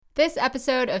This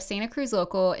episode of Santa Cruz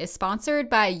Local is sponsored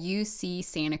by UC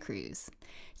Santa Cruz.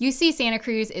 UC Santa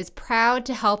Cruz is proud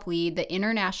to help lead the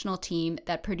international team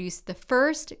that produced the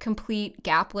first complete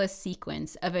gapless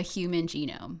sequence of a human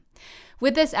genome.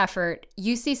 With this effort,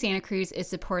 UC Santa Cruz is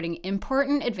supporting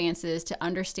important advances to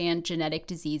understand genetic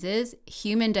diseases,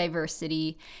 human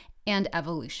diversity, and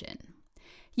evolution.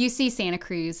 UC Santa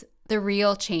Cruz, the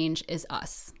real change is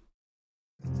us.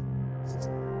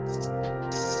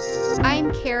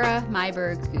 I'm Kara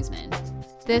Myberg Guzman.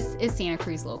 This is Santa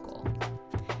Cruz Local.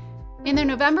 In the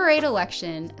November 8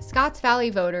 election, Scotts Valley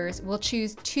voters will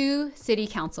choose 2 city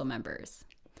council members.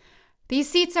 These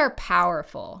seats are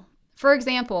powerful. For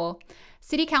example,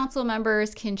 city council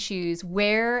members can choose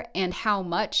where and how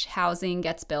much housing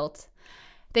gets built.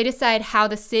 They decide how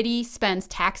the city spends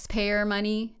taxpayer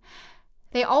money.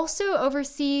 They also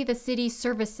oversee the city's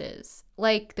services,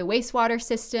 like the wastewater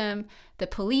system, the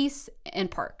police, and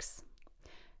parks.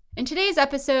 In today's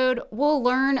episode, we'll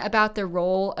learn about the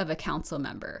role of a council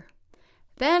member.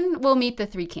 Then we'll meet the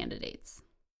 3 candidates.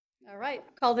 All right,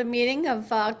 call the meeting of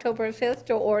October 5th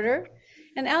to order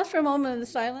and ask for a moment of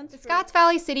silence. The Scotts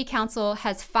Valley City Council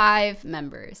has 5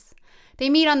 members. They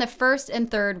meet on the first and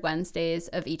third Wednesdays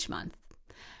of each month.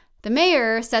 The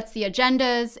mayor sets the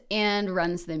agendas and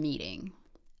runs the meeting.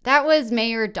 That was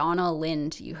Mayor Donna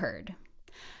Lind you heard.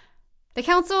 The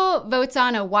council votes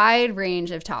on a wide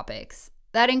range of topics.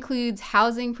 That includes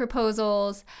housing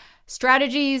proposals,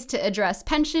 strategies to address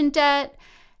pension debt,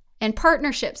 and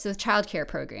partnerships with childcare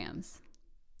programs.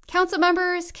 Council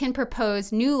members can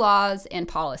propose new laws and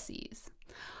policies.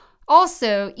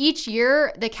 Also, each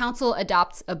year, the council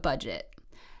adopts a budget.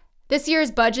 This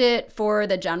year's budget for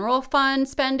the general fund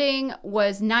spending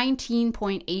was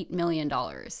 $19.8 million.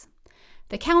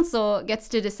 The council gets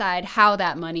to decide how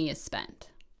that money is spent.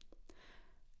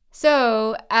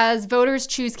 So, as voters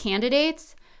choose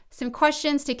candidates, some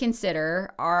questions to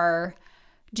consider are,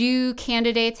 do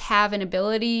candidates have an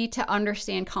ability to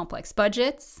understand complex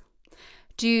budgets?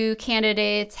 Do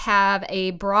candidates have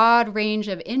a broad range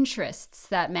of interests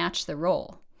that match the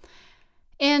role?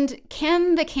 And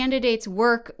can the candidates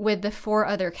work with the 4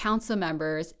 other council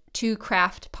members to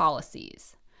craft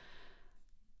policies?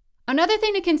 Another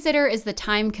thing to consider is the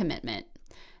time commitment.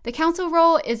 The council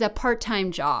role is a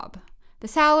part-time job. The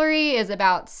salary is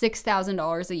about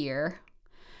 $6,000 a year.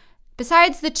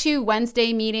 Besides the 2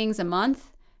 Wednesday meetings a month,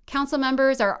 council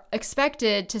members are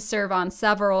expected to serve on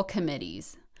several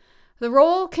committees. The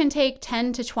role can take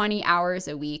 10 to 20 hours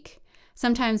a week,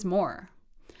 sometimes more.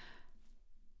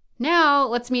 Now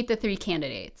let's meet the 3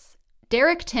 candidates: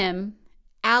 Derek Timm,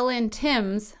 Alan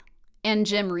Timms, and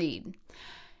Jim Reed.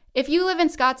 If you live in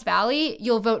Scotts Valley,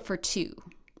 you'll vote for 2.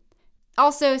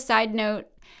 Also, side note,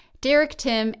 Derek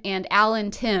Timm and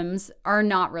Alan Timms are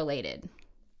not related.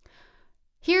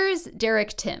 Here's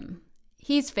Derek Timm.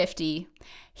 He's 50.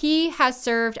 He has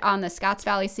served on the Scotts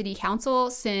Valley City Council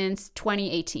since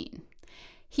 2018.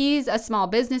 He's a small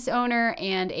business owner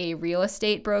and a real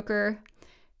estate broker.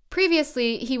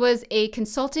 Previously, he was a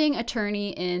consulting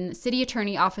attorney in city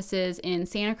attorney offices in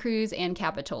Santa Cruz and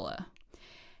Capitola.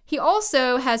 He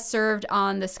also has served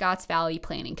on the Scotts Valley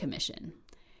Planning Commission.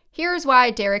 Here's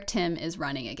why Derek Timm is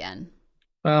running again.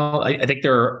 Well, I think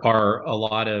there are a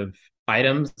lot of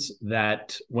items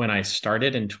that when I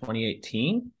started in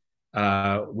 2018,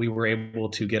 we were able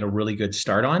to get a really good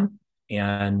start on.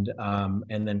 And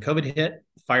then COVID hit,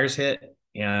 fires hit,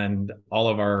 and all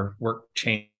of our work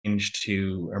changed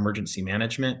to emergency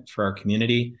management for our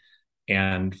community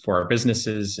and for our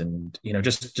businesses. And,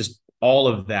 just all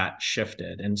of that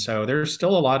shifted. And so there's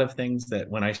still a lot of things that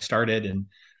when I started and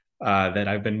that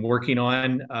I've been working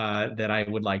on that I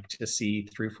would like to see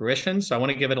through fruition. So I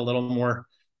want to give it a little more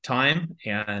time.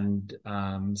 And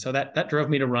so that drove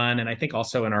me to run. And I think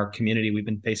also in our community, we've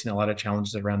been facing a lot of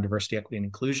challenges around diversity, equity, and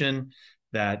inclusion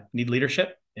that need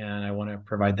leadership. And I want to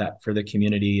provide that for the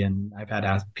community. And I've had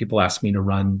people ask me to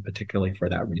run particularly for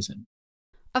that reason.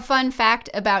 A fun fact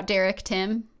about Derek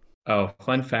Timm. Oh,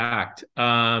 fun fact.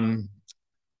 I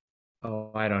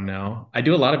don't know. I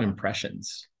do a lot of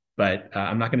impressions. But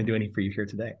I'm not going to do any for you here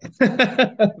today.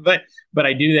 but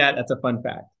I do that. That's a fun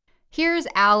fact. Here's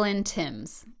Alan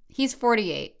Timms. He's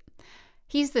 48.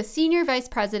 He's the Senior Vice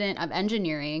President of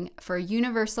Engineering for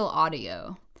Universal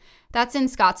Audio. That's in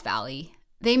Scotts Valley.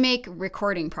 They make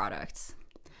recording products.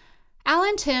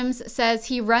 Alan Timms says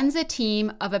he runs a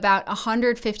team of about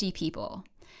 150 people.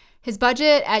 His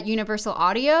budget at Universal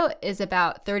Audio is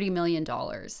about $30 million,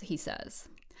 he says.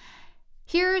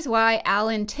 Here's why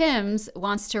Alan Timms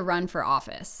wants to run for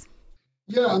office.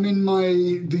 Yeah, I mean,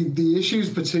 the issues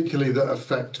particularly that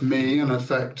affect me and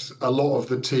affect a lot of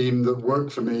the team that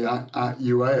work for me at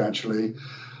UA actually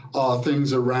are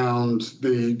things around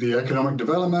the economic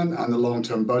development and the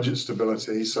long-term budget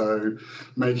stability. So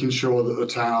making sure that the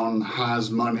town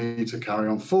has money to carry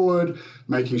on forward,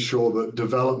 making sure that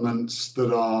developments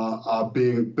that are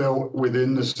being built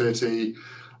within the city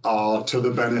are to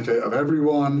the benefit of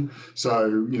everyone.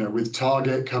 So, with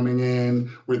Target coming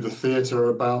in, with the theatre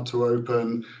about to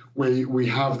open, we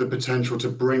have the potential to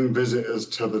bring visitors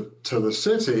to the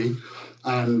city.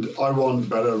 And I want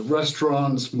better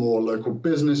restaurants, more local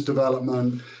business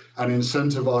development, and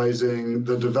incentivizing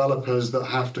the developers that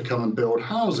have to come and build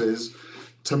houses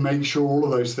to make sure all of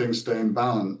those things stay in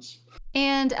balance.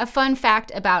 And a fun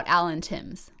fact about Alan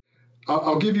Timms.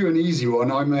 I'll give you an easy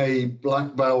one. I'm a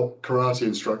black belt karate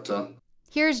instructor.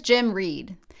 Here's Jim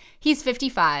Reed. He's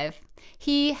 55.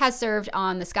 He has served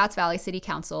on the Scotts Valley City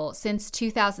Council since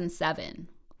 2007.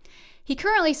 He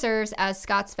currently serves as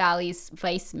Scotts Valley's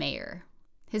vice mayor.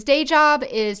 His day job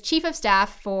is chief of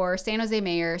staff for San Jose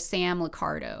Mayor Sam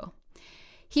Liccardo.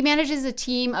 He manages a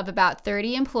team of about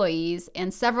 30 employees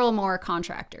and several more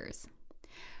contractors.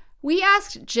 We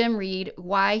asked Jim Reed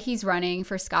why he's running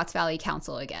for Scotts Valley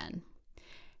Council again.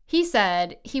 He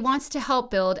said he wants to help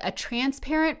build a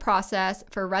transparent process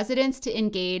for residents to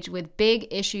engage with big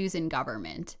issues in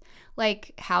government,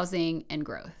 like housing and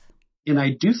growth. And I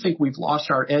do think we've lost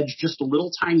our edge just a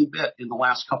little tiny bit in the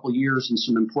last couple of years in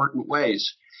some important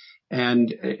ways.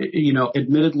 And,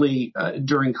 admittedly,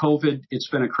 during COVID, it's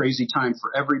been a crazy time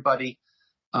for everybody.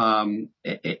 We've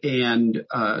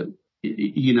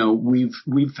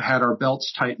had our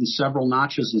belts tightened several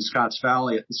notches in Scotts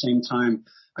Valley. At the same time,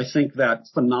 I think that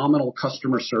phenomenal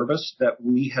customer service that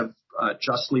we have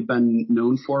justly been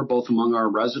known for, both among our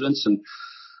residents and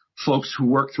folks who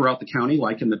work throughout the county,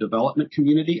 like in the development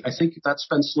community, I think that's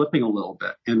been slipping a little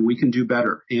bit, and we can do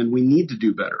better, and we need to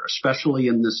do better, especially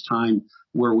in this time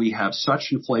where we have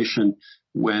such inflation,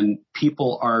 when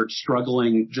people are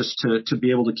struggling just to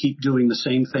be able to keep doing the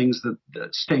same things, the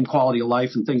same quality of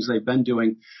life and things they've been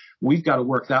doing. We've got to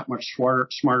work that much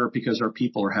smarter because our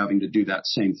people are having to do that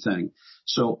same thing.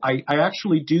 So I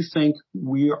actually do think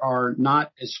we are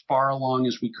not as far along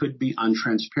as we could be on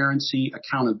transparency,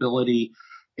 accountability,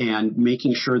 and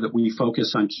making sure that we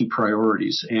focus on key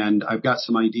priorities. And I've got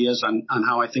some ideas on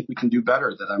how I think we can do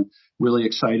better that I'm really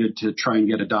excited to try and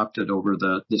get adopted over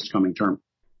this coming term.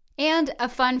 And a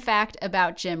fun fact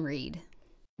about Jim Reed.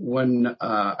 When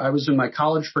I was in my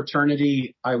college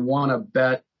fraternity, I won a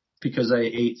bet because I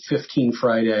ate 15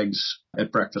 fried eggs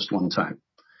at breakfast one time,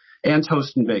 and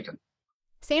toast and bacon.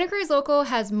 Santa Cruz Local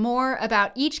has more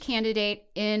about each candidate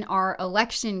in our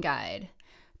election guide.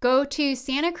 Go to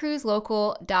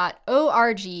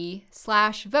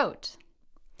santacruzlocal.org/vote.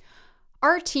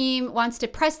 Our team wants to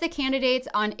press the candidates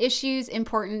on issues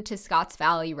important to Scotts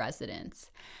Valley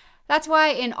residents. That's why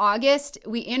in August,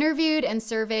 we interviewed and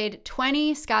surveyed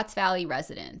 20 Scotts Valley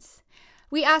residents.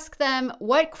 We asked them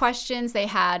what questions they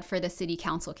had for the city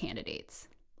council candidates.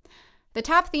 The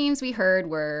top themes we heard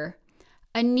were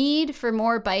a need for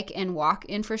more bike and walk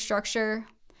infrastructure,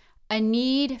 a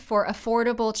need for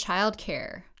affordable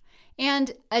childcare,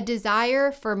 and a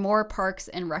desire for more parks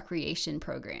and recreation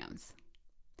programs.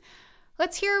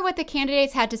 Let's hear what the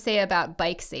candidates had to say about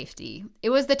bike safety. It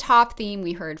was the top theme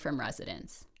we heard from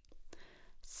residents.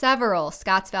 Several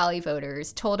Scotts Valley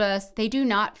voters told us they do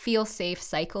not feel safe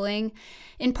cycling,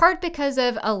 in part because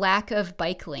of a lack of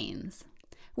bike lanes.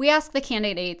 We asked the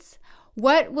candidates,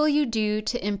 what will you do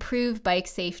to improve bike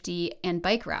safety and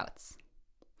bike routes?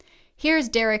 Here's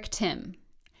Derek Tim.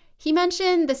 He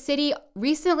mentioned the city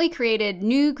recently created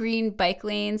new green bike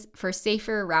lanes for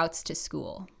safer routes to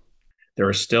school. There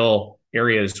are still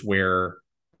areas where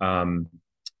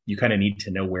you kind of need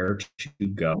to know where to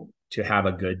go to have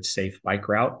a good, safe bike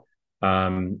route.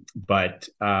 But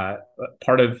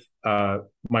part of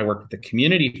my work with the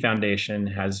Community Foundation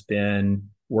has been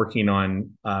working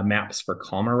on maps for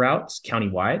calmer routes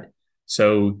countywide.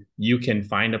 So you can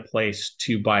find a place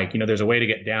to bike. There's a way to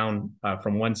get down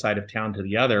from one side of town to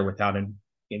the other without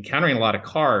encountering a lot of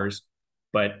cars,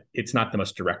 but it's not the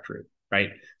most direct route,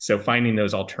 right? So finding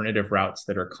those alternative routes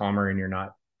that are calmer and you're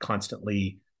not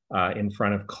constantly in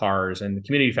front of cars. And the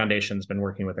Community Foundation has been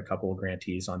working with a couple of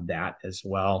grantees on that as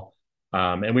well.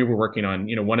 And we were working on,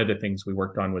 one of the things we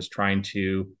worked on was trying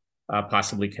to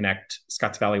possibly connect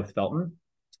Scotts Valley with Felton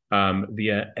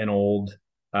via an old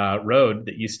road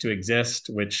that used to exist,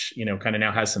 which, kind of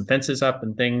now has some fences up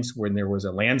and things when there was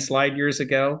a landslide years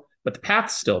ago, but the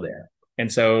path's still there.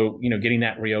 And so, getting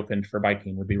that reopened for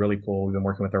biking would be really cool. We've been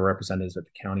working with our representatives at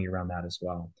the county around that as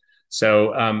well.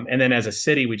 So, and then as a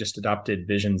city, we just adopted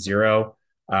Vision Zero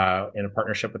in a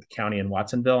partnership with the county in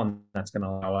Watsonville, and that's going to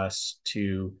allow us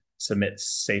to submit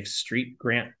safe street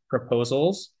grant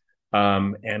proposals,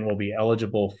 and we'll be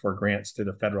eligible for grants through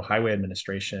the Federal Highway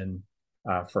Administration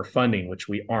for funding, which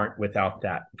we aren't without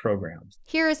that program.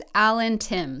 Here's Alan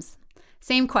Timms.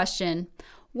 Same question.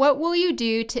 What will you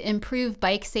do to improve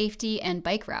bike safety and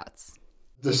bike routes?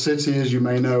 The city, as you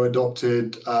may know,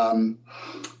 adopted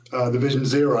the Vision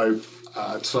Zero,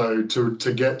 so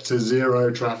to get to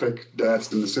zero traffic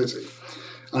deaths in the city.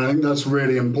 And I think that's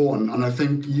really important. And I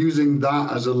think using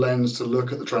that as a lens to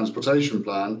look at the transportation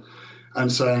plan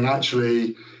and saying,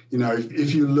 actually, you know,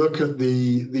 if you look at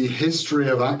the history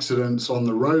of accidents on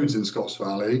the roads in Scotts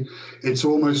Valley, it's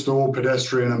almost all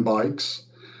pedestrian and bikes.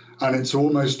 And it's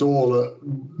almost all at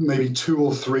maybe 2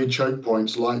 or 3 choke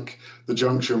points, like the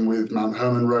junction with Mount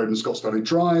Herman Road and Scotts Valley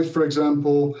Drive, for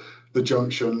example, the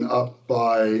junction up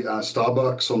by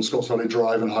Starbucks on Scotts Valley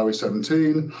Drive and Highway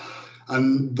 17.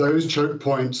 And those choke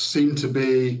points seem to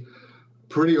be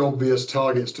pretty obvious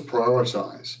targets to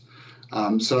prioritize.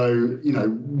 So, you know,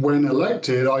 when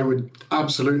elected, I would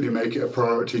absolutely make it a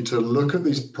priority to look at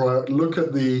look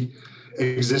at the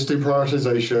existing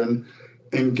prioritization,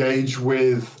 engage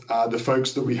with the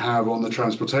folks that we have on the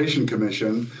Transportation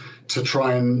Commission to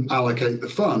try and allocate the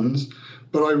funds.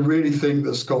 But I really think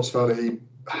that Scotts Valley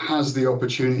has the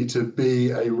opportunity to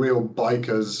be a real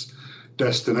bikers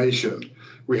destination.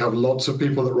 We have lots of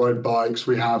people that ride bikes.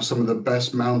 We have some of the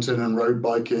best mountain and road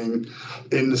biking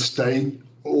in the state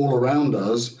all around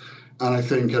us. And I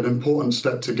think an important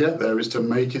step to get there is to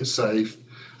make it safe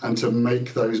and to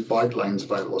make those bike lanes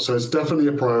available. So it's definitely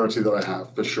a priority that I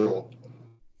have, for sure.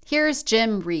 Here's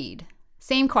Jim Reed.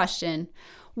 Same question.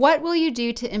 What will you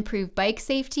do to improve bike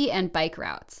safety and bike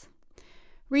routes?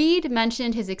 Reed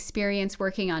mentioned his experience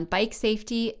working on bike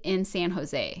safety in San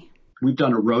Jose. We've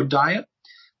done a road diet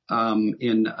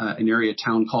in an area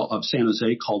town of San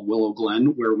Jose called Willow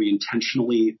Glen, where we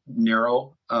intentionally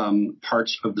narrow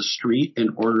parts of the street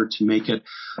in order to make it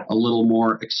a little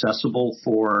more accessible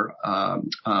for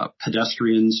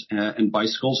pedestrians and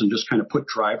bicycles, and just kind of put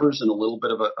drivers in a little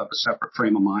bit of a separate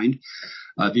frame of mind.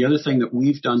 The other thing that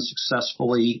we've done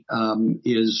successfully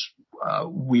is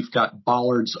we've got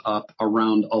bollards up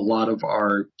around a lot of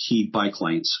our key bike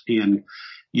lanes. And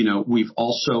you know, we've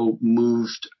also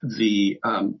moved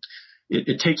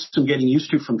it takes some getting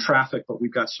used to from traffic, but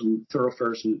we've got some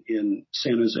thoroughfares in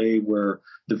San Jose where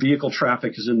the vehicle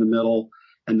traffic is in the middle.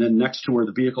 And then next to where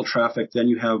the vehicle traffic, then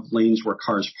you have lanes where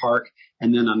cars park.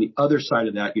 And then on the other side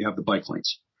of that, you have the bike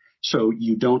lanes. So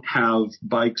you don't have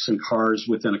bikes and cars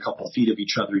within a couple of feet of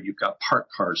each other. You've got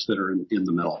parked cars that are in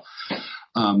the middle.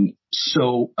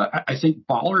 So I think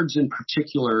bollards in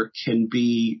particular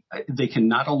they can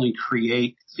not only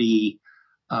create the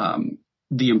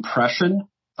impression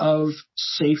of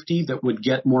safety that would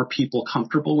get more people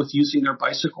comfortable with using their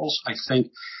bicycles. I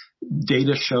think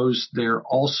data shows they're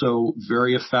also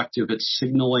very effective at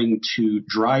signaling to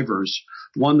drivers.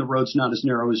 1, the road's not as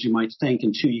narrow as you might think,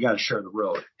 and 2, you got to share the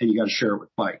road and you got to share it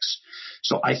with bikes.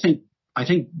 So I think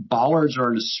bollards are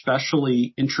an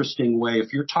especially interesting way.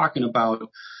 If you're talking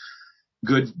about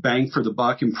good bang for the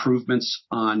buck improvements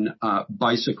on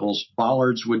bicycles,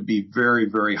 bollards would be very,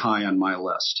 very high on my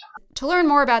list. To learn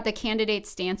more about the candidates'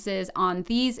 stances on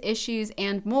these issues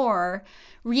and more,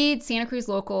 read Santa Cruz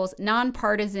Local's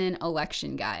Nonpartisan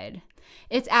Election Guide.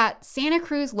 It's at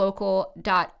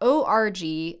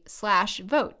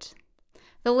santacruzlocal.org/vote.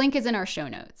 The link is in our show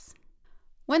notes.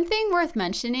 One thing worth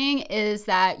mentioning is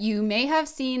that you may have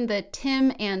seen the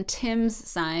Tim and Tim's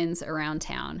signs around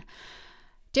town.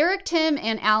 Derek Tim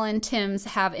and Alan Timms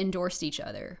have endorsed each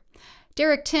other.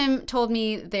 Derek Tim told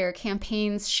me their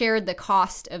campaigns shared the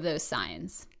cost of those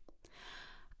signs.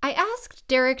 I asked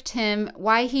Derek Tim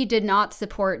why he did not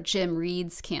support Jim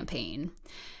Reed's campaign.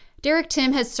 Derek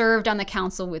Tim has served on the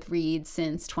council with Reed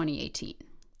since 2018.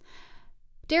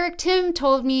 Derek Tim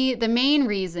told me the main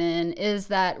reason is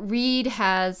that Reed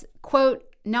has, quote,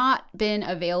 not been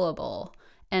available,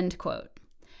 end quote.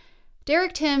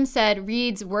 Derek Tim said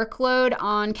Reed's workload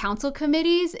on council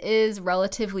committees is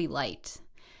relatively light.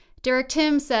 Derek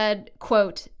Tim said,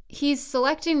 quote, he's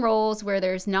selecting roles where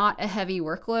there's not a heavy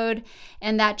workload,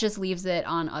 and that just leaves it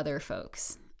on other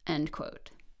folks, end quote.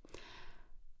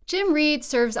 Jim Reed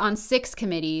serves on 6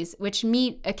 committees, which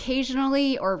meet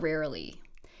occasionally or rarely.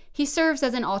 He serves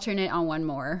as an alternate on 1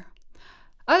 more.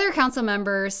 Other council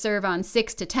members serve on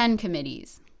 6 to 10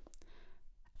 committees.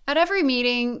 At every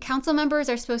meeting, council members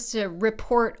are supposed to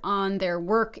report on their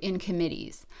work in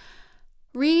committees.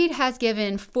 Reed has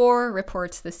given 4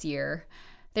 reports this year.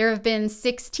 There have been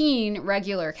 16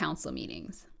 regular council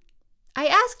meetings. I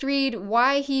asked Reed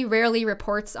why he rarely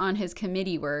reports on his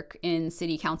committee work in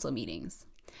city council meetings.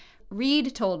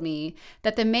 Reed told me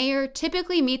that the mayor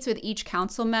typically meets with each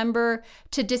council member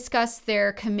to discuss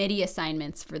their committee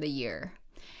assignments for the year.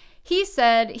 He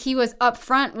said he was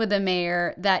upfront with the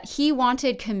mayor that he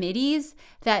wanted committees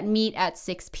that meet at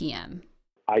 6 p.m.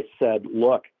 I said,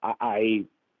 look, I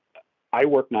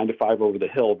work 9 to 5 over the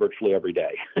hill virtually every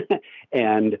day.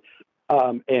 and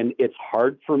it's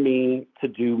hard for me to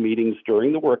do meetings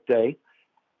during the workday.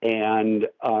 And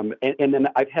then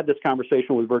I've had this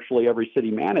conversation with virtually every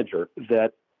city manager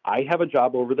that I have a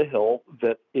job over the hill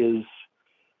that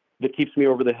keeps me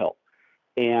over the hill.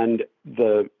 And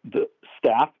the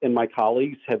staff and my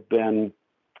colleagues have been,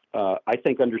 I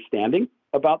think, understanding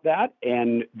about that.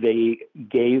 And they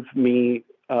gave me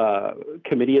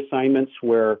committee assignments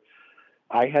where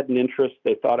I had an interest,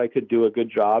 they thought I could do a good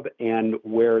job, and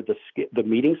where the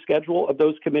meeting schedule of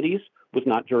those committees was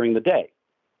not during the day.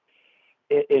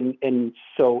 And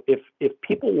so if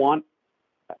people want,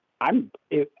 I'm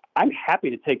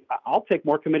happy to I'll take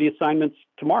more committee assignments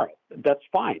tomorrow. That's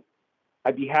fine.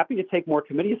 I'd be happy to take more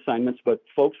committee assignments, but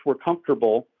folks were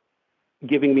comfortable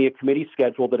giving me a committee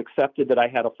schedule that accepted that I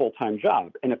had a full-time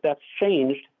job. And if that's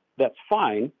changed, that's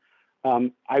fine. I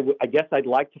guess I'd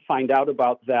like to find out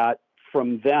about that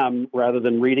from them rather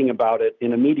than reading about it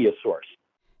in a media source.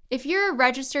 If you're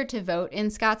registered to vote in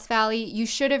Scotts Valley, you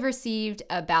should have received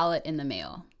a ballot in the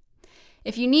mail.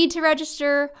 If you need to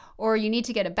register or you need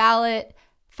to get a ballot,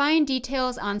 find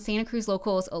details on Santa Cruz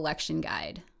Local's election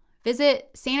guide.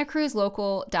 Visit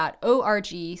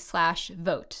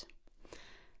santacruzlocal.org/vote.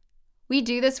 We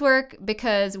do this work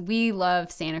because we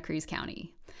love Santa Cruz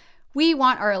County. We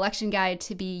want our election guide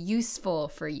to be useful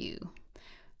for you.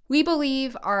 We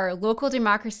believe our local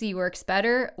democracy works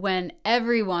better when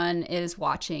everyone is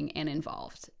watching and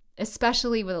involved,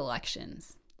 especially with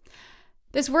elections.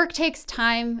 This work takes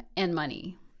time and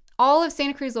money. All of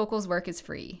Santa Cruz Local's work is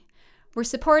free. We're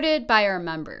supported by our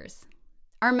members.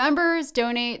 Our members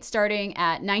donate starting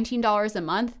at $19 a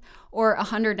month or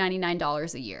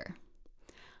 $199 a year.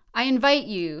 I invite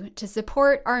you to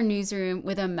support our newsroom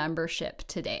with a membership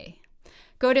today.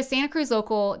 Go to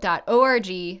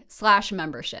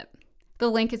santacruzlocal.org/membership. The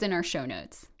link is in our show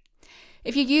notes.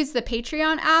 If you use the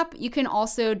Patreon app, you can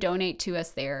also donate to us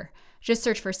there. Just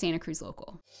search for Santa Cruz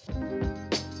Local.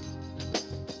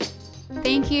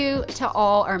 Thank you to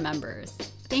all our members.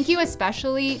 Thank you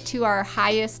especially to our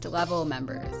highest level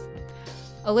members: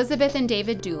 Elizabeth and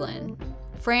David Doolin,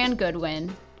 Fran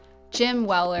Goodwin, Jim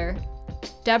Weller,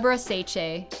 Deborah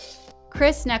Seche,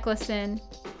 Chris Nicholson,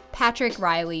 Patrick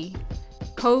Riley,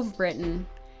 Cove Britton,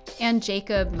 and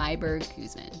Jacob Myberg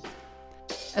Guzman.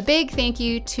 A big thank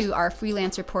you to our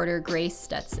freelance reporter, Grace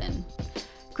Stetson.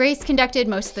 Grace conducted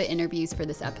most of the interviews for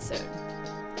this episode.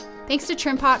 Thanks to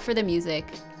Trimpot for the music.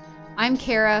 I'm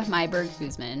Kara Myberg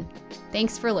Guzman.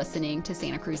 Thanks for listening to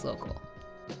Santa Cruz Local.